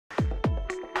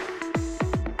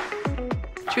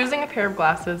Choosing a pair of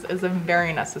glasses is a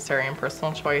very necessary and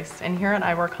personal choice, and here at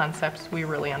Eyewear Concepts, we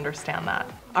really understand that.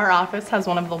 Our office has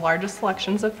one of the largest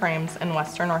selections of frames in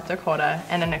Western North Dakota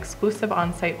and an exclusive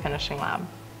on-site finishing lab.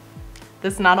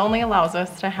 This not only allows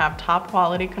us to have top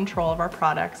quality control of our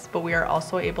products, but we are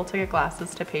also able to get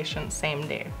glasses to patients same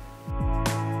day.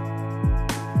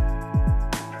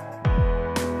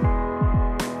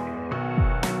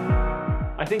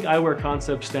 I think Eyewear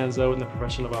Concepts stands out in the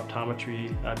profession of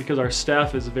optometry because our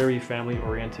staff is very family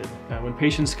oriented. When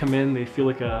patients come in, they feel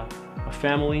like a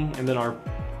family, and then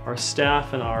our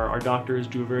staff and our doctors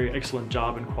do a very excellent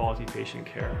job in quality patient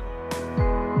care.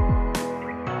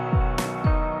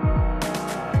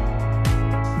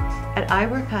 At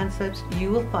Eyewear Concepts,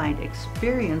 you will find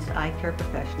experienced eye care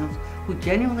professionals who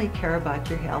genuinely care about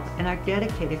your health and are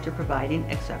dedicated to providing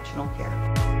exceptional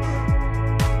care.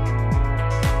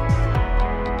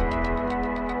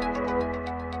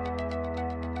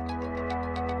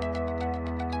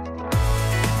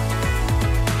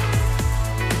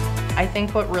 I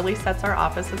think what really sets our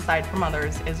office aside from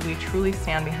others is we truly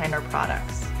stand behind our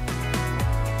products.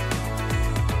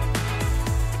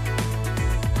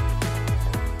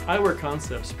 Eyewear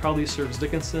Concepts proudly serves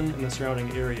Dickinson and the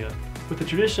surrounding area with a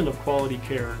tradition of quality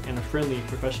care and a friendly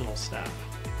professional staff.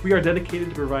 We are dedicated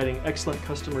to providing excellent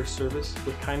customer service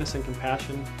with kindness and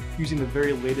compassion using the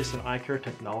very latest in eye care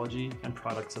technology and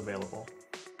products available.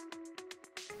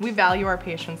 We value our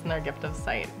patients and their gift of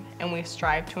sight, and we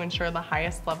strive to ensure the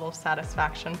highest level of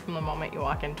satisfaction from the moment you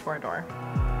walk into our door.